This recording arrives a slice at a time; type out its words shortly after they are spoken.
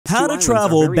How to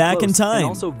travel back in time. And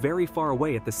also very far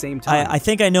away at the same time. I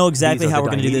think I know exactly how we're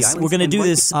going to do this. Islands, We're going to and do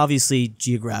this, obviously,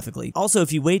 geographically. Also,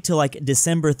 if you wait till like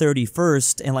December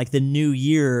 31st and like the new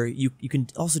year, you can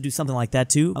also do something like that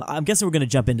too. I'm guessing we're going to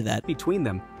jump into that. Between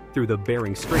them, through the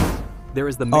Bering Strait, there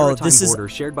is the maritime border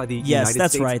shared by the United States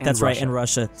that's right, and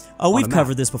Russia. Oh, we've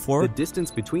covered this before. The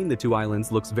distance between the two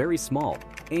islands looks very small,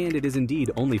 and it is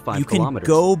indeed only 5 You kilometers.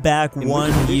 can go back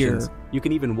 1 year. You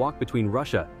can even walk between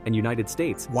Russia and United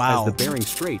States, wow, as the Bering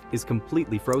Strait is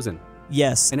completely frozen.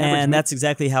 Yes, and that's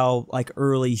exactly how like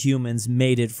early humans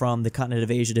made it from the continent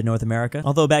of Asia to North America.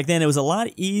 Although back then it was a lot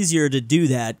easier to do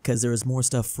that because there was more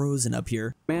stuff frozen up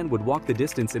here. Man would walk the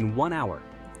distance in 1 hour.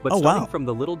 But starting from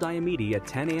the Little Diomede at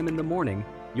 10 a.m. in the morning,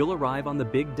 you'll arrive on the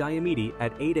Big Diomede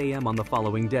at 8 a.m. on the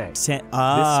following day. This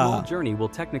small journey will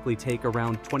technically take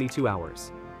around 22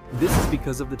 hours. This is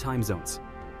because of the time zones.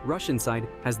 Russian side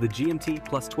has the GMT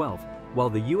plus 12,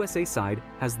 while the USA side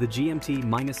has the GMT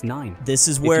minus 9. This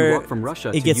is where if you walk from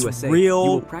Russia to USA, you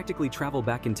will practically travel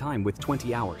back in time with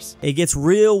 20 hours. It gets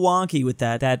real wonky with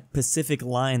that Pacific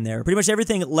line there. Pretty much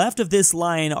everything left of this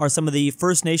line are some of the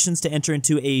first nations to enter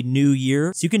into a new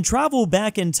year. So you can travel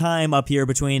back in time up here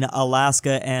between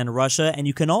Alaska and Russia, and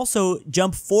you can also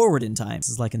jump forward in time. This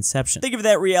is like Inception. Thank you for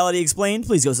that, Reality Explained.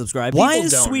 Please go subscribe. Why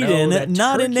is Sweden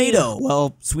not in NATO?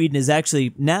 Well, Sweden is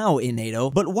actually now in NATO,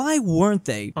 but why weren't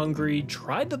they? Hungary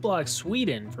tried to block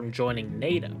Sweden from joining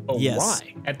NATO. But yes.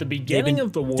 Why? At the beginning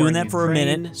of the war doing that for a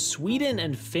minute. Sweden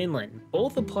and Finland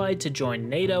both applied to join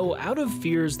NATO out of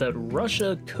fears that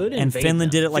Russia could invade And Finland them.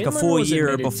 did it like a full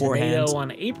year beforehand. NATO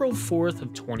on April 4th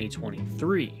of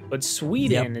 2023. But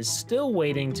Sweden is still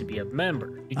waiting to be a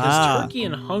member because Turkey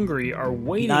and Hungary are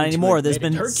waiting. Not anymore. There's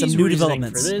been some new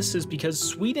developments. For this is because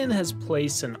Sweden has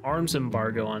placed an arms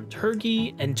embargo on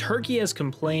Turkey, and Turkey has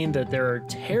complained that there are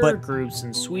terror groups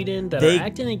in Sweden that are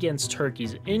acting against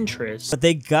Turkey's interests. But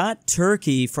they got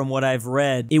Turkey, from what I've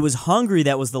read. It was Hungary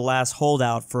that was the last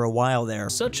holdout for a while there.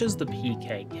 Such as the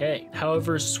PKK.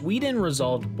 However, Sweden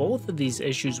resolved both of these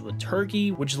issues with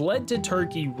Turkey, which led to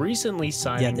Turkey recently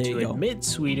signing to admit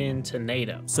Sweden to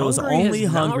NATO. So it's only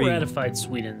Hungary has not ratified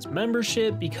Sweden's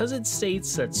membership because it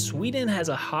states that Sweden has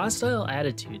a hostile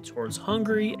attitude towards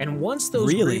Hungary and wants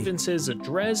those grievances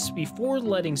addressed before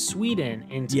letting Sweden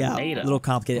into NATO. A little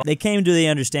complicated. They came to the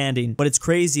understanding, but it's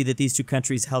crazy that these two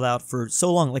countries held out for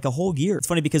so long, like a whole year. It's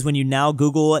funny because when you now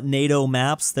Google NATO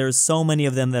maps, there's so many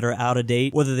of them that are out of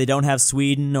date, whether they don't have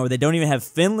Sweden or they don't even have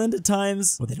Finland at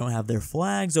times, or they don't have their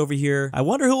flags over here. I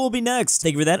wonder who will be next.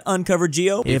 Thank you for that, Uncovered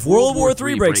Geo. If World War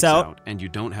III breaks out and you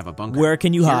don't have a bunker, where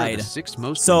can you hide?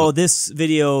 So this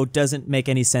video doesn't make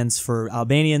any sense for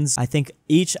Albanians. I think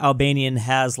each Albanian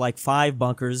has like 5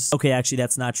 bunkers. Okay, actually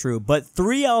that's not true, but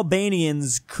 3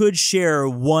 Albanians could share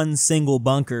one single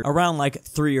bunker, around like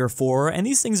 3 or 4, and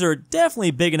these things are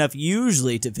definitely big enough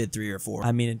usually to fit 3 or 4.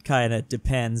 I mean, it kind of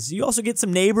depends. You also get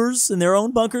some neighbors in their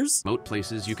own bunkers. Remote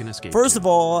places you can escape. First of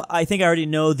all, I think I already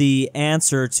know the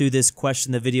answer to this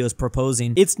question the video is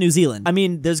proposing. It's New Zealand. I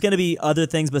mean, there's going to be other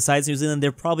things besides New Zealand.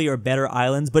 There probably are better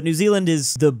islands, but New Zealand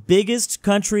is the biggest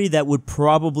country that would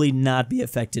probably not be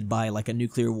affected by like a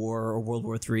nuclear war or World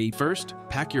War III. First,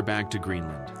 pack your bag to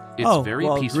Greenland. It's very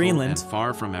peaceful and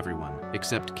far from everyone,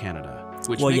 except Canada,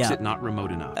 which makes it not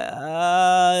remote enough.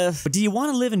 But do you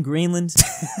want to live in Greenland?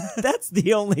 That's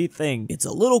the only thing. It's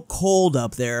a little cold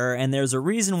up there, and there's a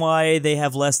reason why they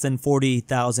have less than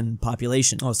 40,000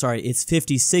 population. Oh, sorry, it's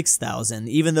 56,000,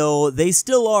 even though they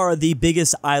still are the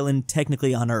biggest island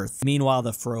technically on Earth. Meanwhile,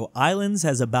 the Faroe Islands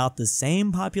has about the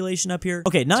same population up here.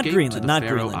 Okay, not Greenland, not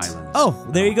Greenland. Oh,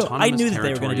 there you go. I knew that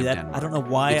they were going to do that. I don't know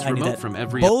why I knew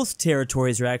that. Both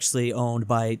territories are actually owned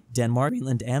by Denmark,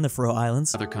 Greenland, and the Faroe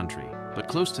Islands. Other country, but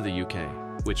close to the UK.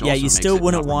 Which also you still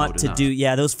wouldn't want to do,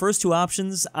 enough. those first 2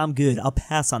 options, I'm good. I'll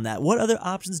pass on that. What other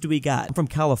options do we got? I'm from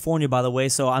California, by the way,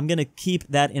 so I'm going to keep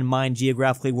that in mind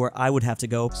geographically where I would have to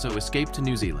go. So escape to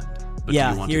New Zealand. But do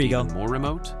you want it even more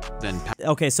remote? Then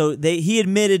okay, so he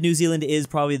admitted New Zealand is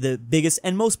probably the biggest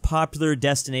and most popular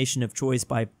destination of choice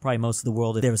by probably most of the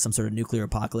world if there was some sort of nuclear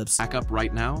apocalypse. Pack up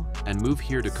right now and move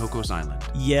here to Cocos Island.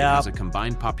 Yeah. It has a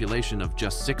combined population of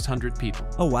just 600 people.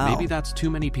 Oh, wow. Maybe that's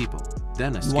too many people.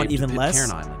 Then escape to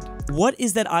Pitcairn Island. What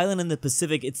is that island in the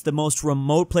Pacific? It's the most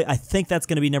remote place. I think that's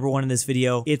going to be #1 in this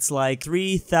video. It's like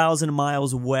 3,000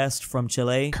 miles west from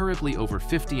Chile. Currently over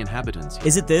 50 inhabitants here.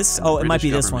 Is it this? Oh, it might be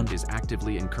this one. Is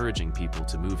actively encouraging people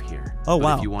to move here. Oh,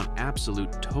 wow. But if you want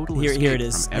absolute total here escape it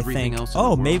is, from everything else in oh, the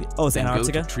world, maybe. Oh, it's then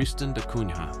Antarctica. Go to Tristan da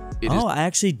Cunha. I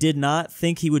actually did not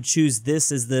think he would choose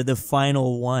this as the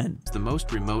final one. It's the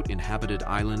most remote inhabited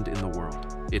island in the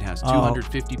world. It has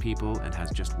 250 people and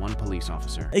has just 1 police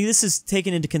officer. This is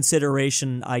taken into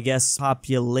consideration, I guess,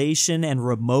 population and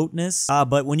remoteness.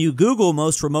 But when you Google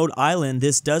most remote island,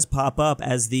 this does pop up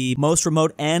as the most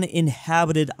remote and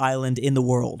inhabited island in the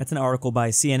world. That's an article by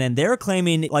CNN. They're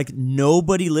claiming like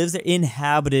nobody lives there.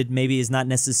 Inhabited maybe is not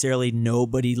necessarily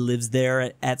nobody lives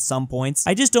there at some points.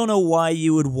 I just don't know why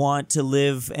you would want to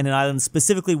live in an island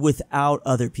specifically without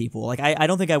other people. Like, I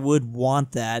don't think I would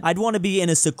want that. I'd want to be in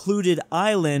a secluded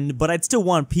island, but I'd still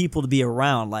want people to be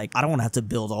around. Like, I don't want to have to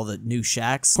build all the new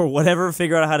shacks or whatever,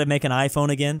 figure out how to make an iPhone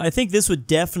again. I think this would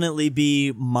definitely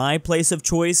be my place of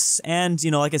choice. And,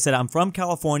 you know, like I said, I'm from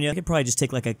California. I could probably just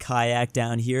take like a kayak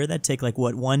down here. That'd take like,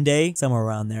 what, 1 day? Somewhere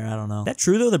around there, I don't know. Is that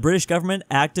true though? The British government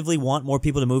actively want more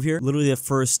people to move here? Literally the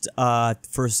first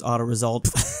auto result.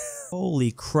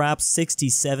 Holy crap,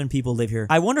 67 people live here.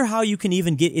 I wonder how you can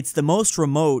even get, it's the most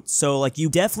remote, so like you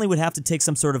definitely would have to take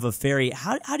some sort of a ferry.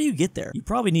 How do you get there? You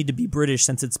probably need to be British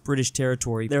since it's British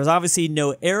territory. There's obviously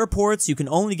no airports. You can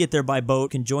only get there by boat.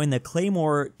 You can join the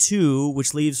Claymore 2,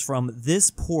 which leaves from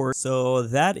this port. So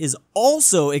that is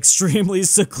also extremely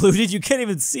secluded. You can't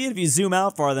even see it if you zoom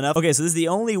out far enough. Okay, so this is the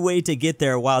only way to get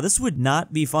there. Wow, this would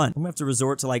not be fun. I'm gonna have to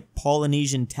resort to like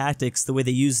Polynesian tactics, the way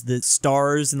they use the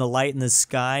stars and the light in the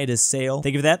sky to sail.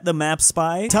 Think of that, the map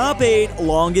spy. Top 8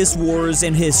 longest wars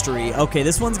in history. Okay,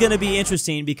 this one's gonna be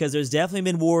interesting because there's definitely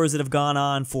been wars that have gone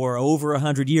on for over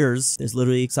 100 years. There's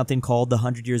literally something called the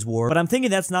 100 Years' War. But I'm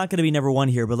thinking that's not gonna be number 1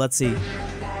 here, but let's see.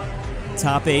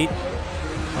 Top 8.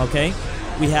 Okay.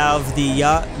 We have the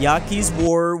Yaquis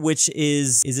War, which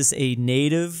is this a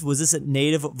native? Was this a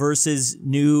native versus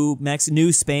New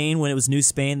Spain, when it was New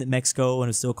Spain, that Mexico, when it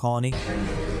was still a colony?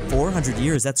 400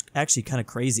 years, that's actually kind of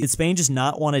crazy. Did Spain just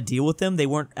not want to deal with them? They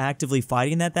weren't actively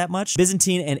fighting that much.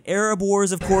 Byzantine and Arab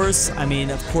wars, of course. I mean,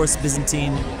 of course,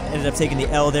 Byzantine ended up taking the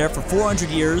L there for 400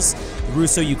 years. The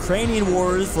Russo-Ukrainian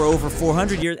wars for over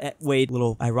 400 years. Wait, a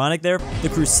little ironic there. The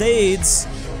Crusades.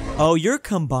 Oh, you're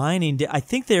combining, I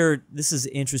think this is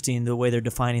interesting the way they're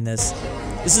defining this.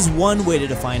 This is one way to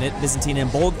define it. Byzantine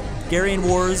and Bulgarian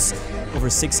wars, over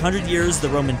 600 years. The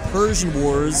Roman-Persian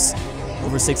wars,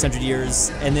 over 600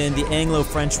 years. And then the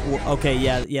Anglo-French war. Okay,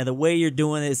 yeah, the way you're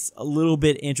doing it is a little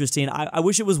bit interesting. I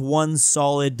wish it was one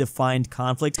solid defined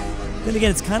conflict. Then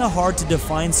again, it's kind of hard to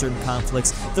define certain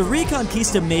conflicts. The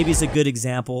Reconquista maybe is a good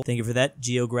example. Thank you for that,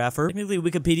 geographer. Technically,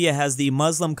 Wikipedia has the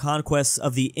Muslim conquests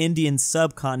of the Indian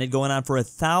subcontinent going on for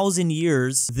 1,000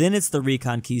 years. Then it's the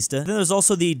Reconquista. Then there's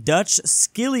also the Dutch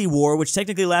Scilly War, which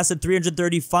technically lasted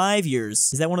 335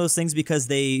 years. Is that one of those things because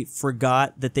they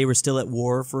forgot that they were still at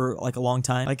war for like a long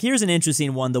time? Like, here's an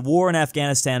interesting one. The war in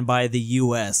Afghanistan by the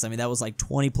US. I mean, that was like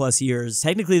 20 plus years.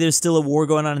 Technically, there's still a war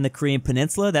going on in the Korean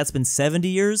Peninsula. That's been 70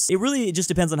 years. It just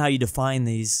depends on how you define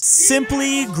these.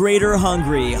 Simply Greater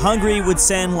Hungary. Hungary would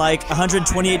send like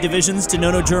 128 divisions to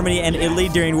Nono Germany and Italy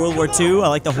during World War II. I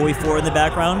like the Hoi 4 in the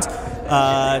background.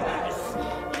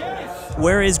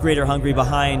 Where is Greater Hungary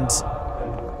behind?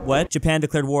 What? Japan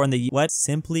declared war on the what?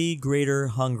 Simply Greater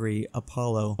Hungary,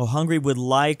 Apollo. Oh, Hungary would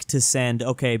like to send,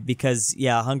 okay, because,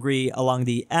 yeah, Hungary along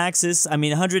the Axis. I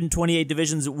mean, 128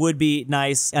 divisions would be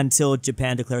nice until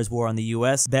Japan declares war on the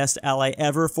US. Best ally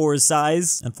ever for his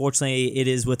size. Unfortunately, it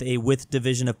is with a width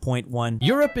division of 0.1.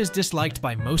 Europe is disliked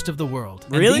by most of the world.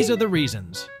 And really? These are the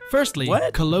reasons. Firstly,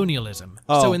 colonialism.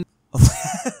 Oh. So in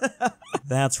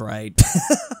That's right.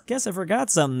 Guess I forgot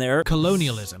something there.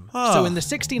 Colonialism. Oh. So in the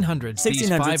 1600s, these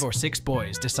 5 or 6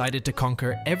 boys decided to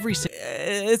conquer every...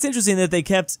 It's interesting that they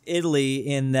kept Italy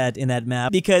in that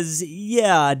map because,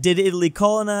 yeah, did Italy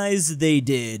colonize? They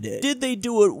did. Did they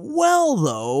do it well,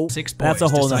 though? 6 boys That's a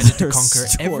whole decided to conquer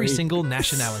story. every single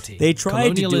nationality. They tried to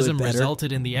do it Colonialism better.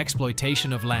 resulted in the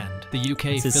exploitation of land, the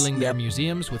UK filling their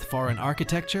museums with foreign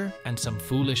architecture, and some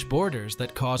foolish borders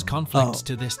that cause conflicts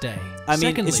to this day. I mean,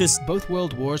 Secondly, it's just... both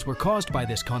world wars were caused by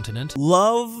this continent.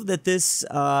 Love that this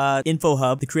info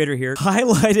hub, the creator here,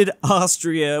 highlighted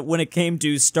Austria when it came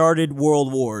to started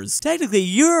world wars. Technically,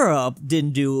 Europe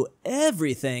didn't do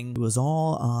everything. It was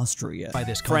all Austria. By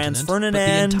this Franz continent,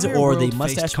 Ferdinand, the or the world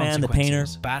mustache faced man, the painter.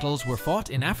 consequences. Battles were fought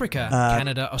in Africa,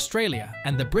 Canada, Australia,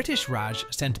 and the British Raj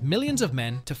sent millions of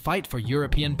men to fight for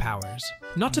European powers.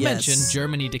 Not to mention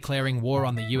Germany declaring war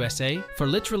on the USA for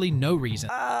literally no reason.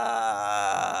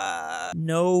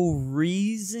 No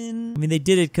reason. I mean, they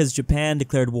did it because Japan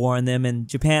declared war on them, and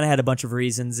Japan had a bunch of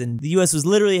reasons, and the US was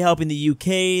literally helping the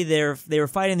UK. They were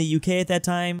fighting the UK at that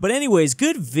time. But anyways,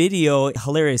 good video.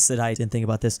 Hilarious that I didn't think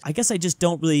about this. I guess I just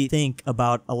don't really think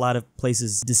about a lot of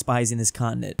places despising this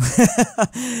continent.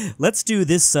 Let's do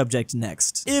this subject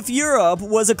next. If Europe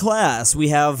was a class, we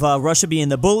have Russia being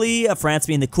the bully, France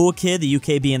being the cool kid, the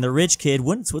UK being the rich kid.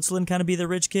 Wouldn't Switzerland kind of be the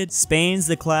rich kid? Spain's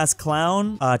the class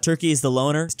clown. Turkey is the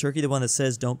loner. Is Turkey the one that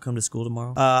says don't come to school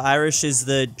tomorrow? Irish is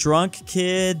the drunk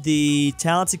kid. The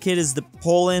talented kid is the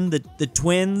Poland. The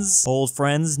twins, old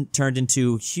friends, turned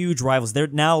into huge rivals. They're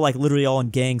now like literally all in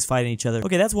gangs fighting each other.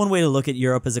 Okay, that's one way to look at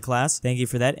Europe as a class. Thank you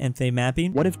for that, NFA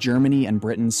mapping. What if Germany and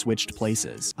Britain switched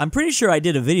places? I'm pretty sure I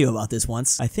did a video about this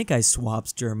once. I think I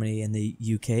swapped Germany and the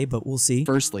UK, but we'll see.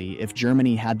 Firstly, if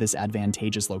Germany had this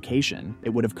advantageous location, it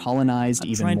would have colonized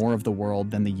even more of the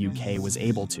world than the UK was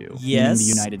able to. Yes. Meaning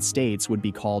the United States would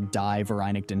be called Die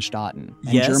Vereinigten Staaten,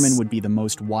 and German would be the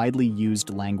most widely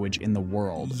used language in the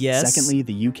world. Yes. Secondly,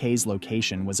 the UK's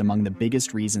location was among the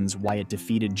biggest reasons why it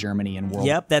defeated Germany in World War II.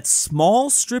 Yep, that small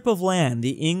strip of land,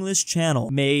 the English Channel,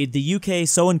 made the UK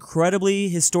so incredibly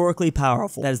historically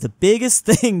powerful. That is the biggest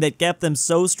thing that kept them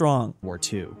so strong. War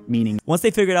II, meaning once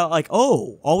they figured out like,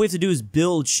 oh, all we have to do is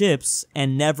build ships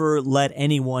and never let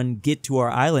anyone get to our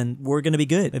island, we're gonna be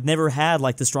good. They've never had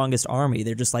like the strongest army.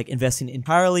 They're just like investing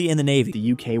entirely in the Navy.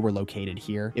 The UK were located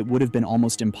here, it would have been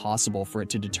almost impossible for it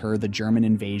to deter the German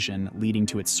invasion, leading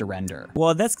to its surrender.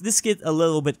 Well, this gets a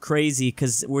little bit crazy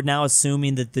because we're now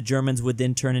assuming that the Germans would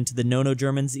then turn into the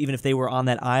No-No-Germans, even if they were on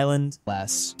that island.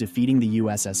 Less, defeating the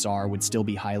USSR would still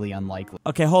be highly unlikely.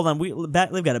 Okay, hold on. We've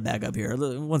got to back up here.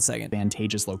 1 second.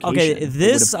 Advantageous location. Okay,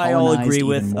 this I all agree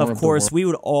with. Of course, we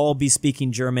would all be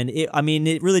speaking German. I mean,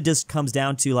 it really just comes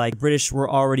down to like the British were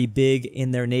already big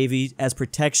in their navy as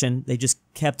protection. They just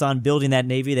kept on building that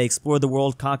navy. They explored the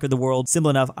world, conquered the world. Simple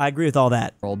enough. I agree with all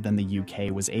that. Than the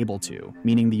UK was able to,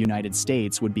 meaning the United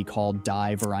States would be called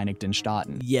Die Vereinigten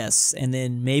Staaten. Yes, and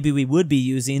then maybe we would be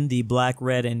using the black,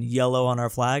 red, and yellow on our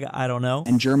flag. I don't know.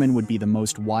 And German would be the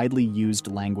most widely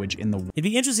used language in the world. It'd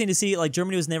be interesting to see, like,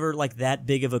 Germany was never like that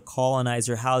big of a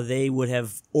colonizer, how they would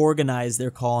have organized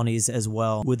their colonies as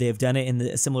well. Would they have done it in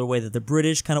a similar way that the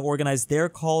British kind of organized their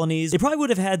colonies? They probably would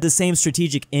have had the same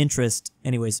strategic interest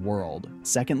anyways. World.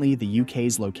 Secondly, the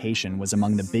UK's location was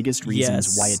among the biggest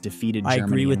reasons why it defeated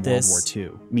Germany in World War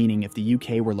II, meaning if the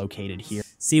UK were located here.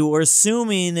 See, we're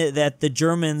assuming that the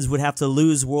Germans would have to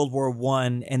lose World War I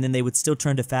and then they would still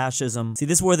turn to fascism. See,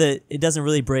 this is where it doesn't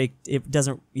really break, it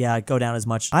doesn't, go down as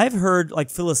much. I've heard,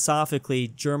 like, philosophically,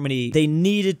 Germany, they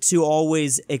needed to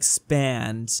always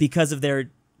expand because of their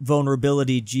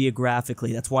vulnerability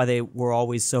geographically. That's why they were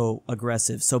always so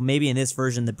aggressive. So maybe in this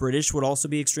version, the British would also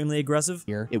be extremely aggressive.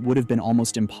 Here, it would have been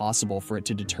almost impossible for it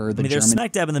to deter the German. They're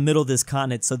smack dab in the middle of this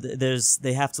continent, so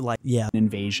they have to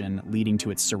invasion, leading to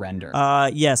its surrender.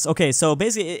 Yes. Okay. So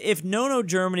basically, if No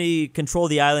Germany controlled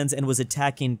the islands and was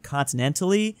attacking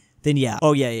continentally, then yeah.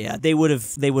 Oh yeah. They would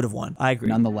have won. I agree.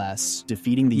 Nonetheless,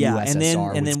 defeating the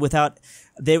USSR and then without.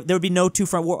 There would be no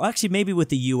two-front war. Actually, maybe with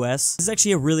the U.S. This is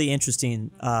actually a really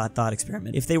interesting thought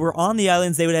experiment. If they were on the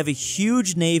islands, they would have a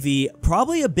huge navy,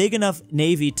 probably a big enough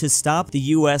navy to stop the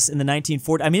U.S. in the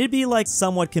 1940s. I mean, it'd be like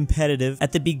somewhat competitive.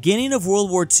 At the beginning of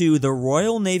World War II, the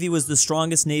Royal Navy was the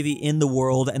strongest navy in the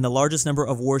world and the largest number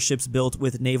of warships built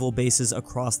with naval bases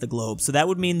across the globe. So that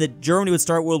would mean that Germany would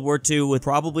start World War II with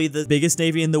probably the biggest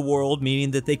navy in the world, meaning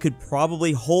that they could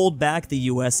probably hold back the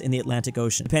U.S. in the Atlantic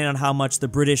Ocean, depending on how much the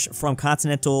British from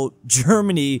continental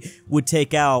Germany would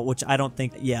take out, which I don't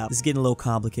think, this is getting a little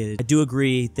complicated. I do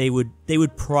agree they would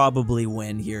probably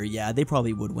win here. Yeah, they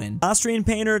probably would win. Austrian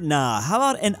painter? Nah. How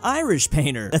about an Irish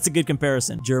painter? That's a good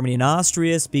comparison. Germany and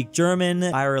Austria speak German.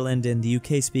 Ireland and the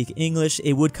UK speak English.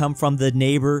 It would come from the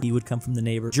neighbor. He would come from the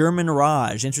neighbor. German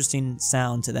Raj. Interesting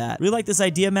sound to that. Really like this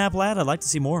idea map, lad. I'd like to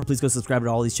see more. Please go subscribe to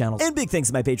all these channels. And big thanks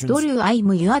to my patrons.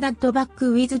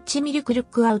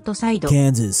 DrewI'mYourDadBackWithTheMilkLookOutside.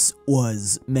 Kansas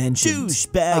was mentioned.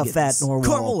 DOOCHBAGGINS. aPhatNarwhal.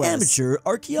 Carmel Amateur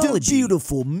Archaeology.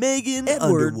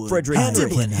 DaBeautiful-MEGAN-Underwood. Fredrik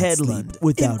Tibblin. Hedlund.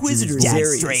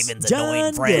 InquisitorXarius.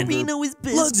 JohnDenver.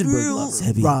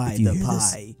 KirinoIsBestGirl.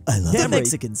 RyeThePie. I love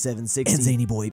Mexican 760. And ZaneyBoi.